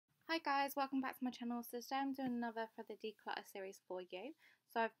Hi guys, welcome back to my channel. So today I'm doing another for the Declutter series for you.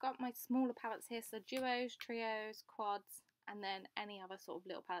 So I've got my smaller palettes here, so duos, trios, quads, and then any other sort of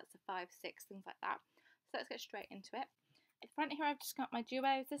little palettes of 5, 6, things like that. So let's get straight into it. At the front here I've just got my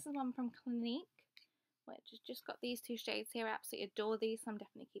duos. This is one from Clinique, which has just got these two shades here. I absolutely adore these, so I'm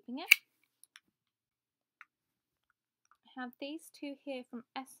definitely keeping it. I have these two here from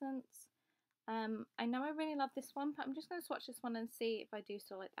Essence. I know I really love this one, but I'm just going to swatch this one and see if I do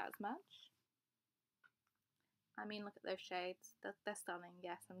still like that as much. I mean, look at those shades. They're stunning.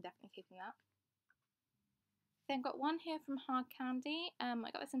 Yes, I'm definitely keeping that. Then got one here from Hard Candy. I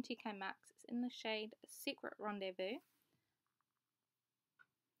got this in TK Maxx. It's in the shade Secret Rendezvous.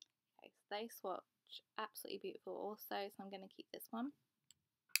 Okay, so they swatch absolutely beautiful also, so I'm going to keep this one.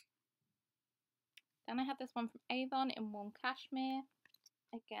 Then I have this one from Avon in Warm Cashmere.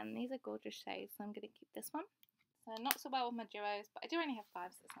 Again, these are gorgeous shades, so I'm going to keep this one. So not so well with my duos, but I do only have 5,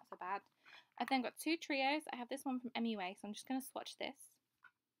 so it's not so bad. I've then got two trios. I have this one from MUA, so I'm just going to swatch this.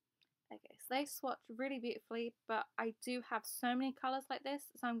 Okay, so they swatch really beautifully, but I do have so many colours like this,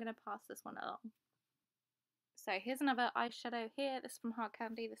 so I'm going to pass this one along. So here's another eyeshadow here. This is from Hard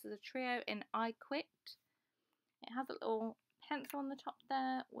Candy. This is a trio in I Quit. It has a little pencil on the top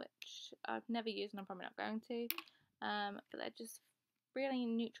there, which I've never used and I'm probably not going to. But they're just really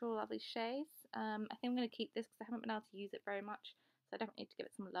neutral, lovely shades. I think I'm going to keep this because I haven't been able to use it very much, so I definitely need to give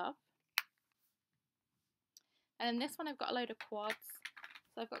it some love. And then this one I've got a load of quads.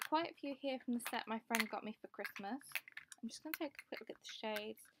 So I've got quite a few here from the set my friend got me for Christmas. I'm just going to take a quick look at the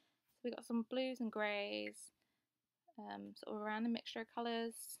shades. So we've got some blues and greys, sort of a random mixture of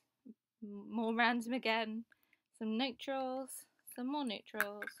colours, more random again, some neutrals, some more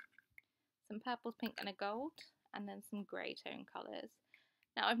neutrals, some purples, pink and a gold, and then some grey tone colours.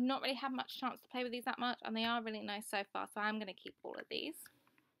 Now I've not really had much chance to play with these that much, and they are really nice so far, so I'm going to keep all of these.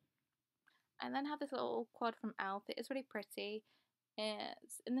 And then have this little quad from e.l.f. It is really pretty.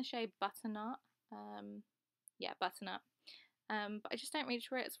 It's in the shade Butternut. Yeah, Butternut. But I just don't reach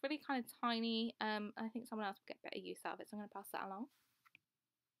for it. It's really kind of tiny. I think someone else will get better use out of it, so I'm going to pass that along.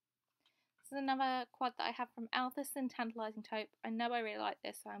 This is another quad that I have from e.l.f. This is in Tantalising Taupe. I know I really like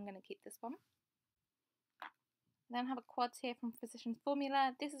this, so I'm going to keep this one. I then have a quad here from Physicians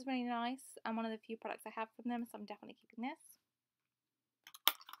Formula. This is really nice and one of the few products I have from them, so I'm definitely keeping this.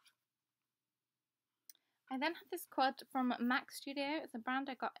 I then have this quad from Mac Studio. It's a brand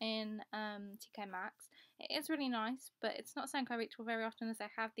I got in TK Maxx. It is really nice, but it's not something I reach for very often, as I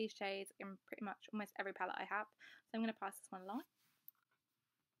have these shades in pretty much almost every palette I have. So I'm going to pass this one along.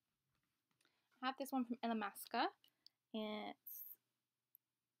 I have this one from Illamasqua. It's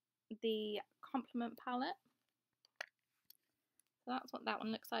the Compliment palette. So that's what that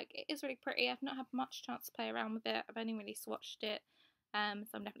one looks like. It is really pretty. I've not had much chance to play around with it. I've only really swatched it, so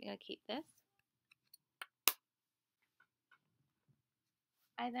I'm definitely going to keep this.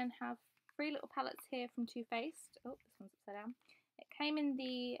 I then have 3 little palettes here from Too Faced. Oh, this one's upside down. It came in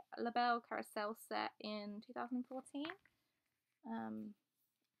the La Belle Carousel set in 2014, I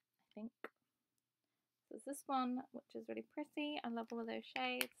think. So there's this one, which is really pretty. I love all of those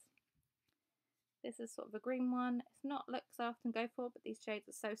shades. This is sort of a green one. It's not looks I often go for, but these shades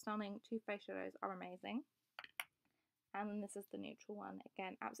are so stunning. Too Faced shadows are amazing. And then this is the neutral one.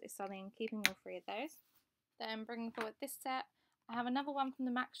 Again, absolutely stunning. Keeping all 3 of those. Then bringing forward this set, I have another one from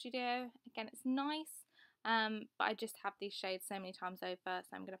the Mac Studio. Again, it's nice, but I just have these shades so many times over,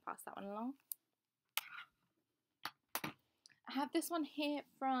 so I'm going to pass that one along. I have this one here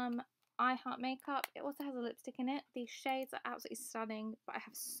from MakeUp. It also has a lipstick in it. These shades are absolutely stunning, but I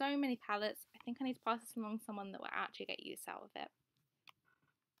have so many palettes. I think I need to pass this along to someone that will actually get use out of it.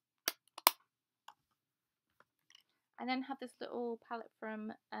 I then have this little palette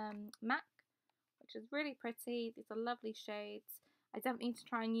from MAC, which is really pretty. These are lovely shades. I don't need to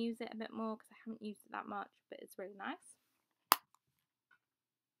try and use it a bit more because I haven't used it that much, but it's really nice.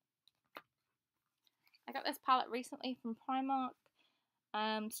 I got this palette recently from Primark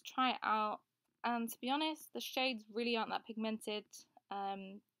to try it out, and to be honest, the shades really aren't that pigmented.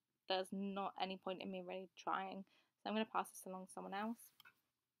 There's not any point in me really trying, so I'm going to pass this along to someone else.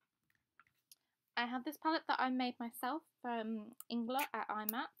 I have this palette that I made myself from Ingler at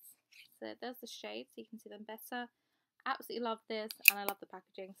iMats. So there's the shades, so you can see them better. Absolutely love this, and I love the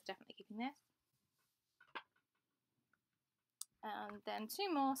packaging, so definitely keeping this. And then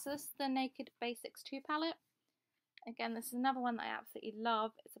 2 more. So this is the Naked Basics 2 palette. Again, this is another one that I absolutely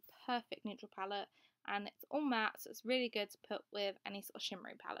love. It's a perfect neutral palette, and it's all matte, so it's really good to put with any sort of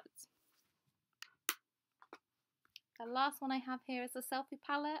shimmery palettes. The last one I have here is a Selfie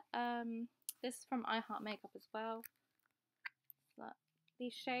palette. This is from MakeUp as well. So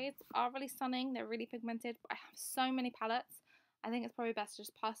These shades are really stunning. They're really pigmented, but I have so many palettes. I think it's probably best to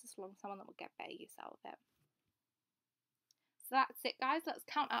just pass this along to someone that will get better use out of it. So that's it, guys. Let's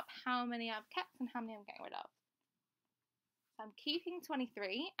count up how many I've kept and how many I'm getting rid of. So I'm keeping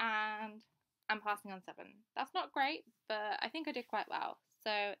 23 and I'm passing on 7. That's not great, but I think I did quite well.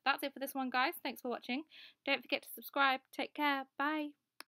 So that's it for this one, guys. Thanks for watching. Don't forget to subscribe. Take care. Bye.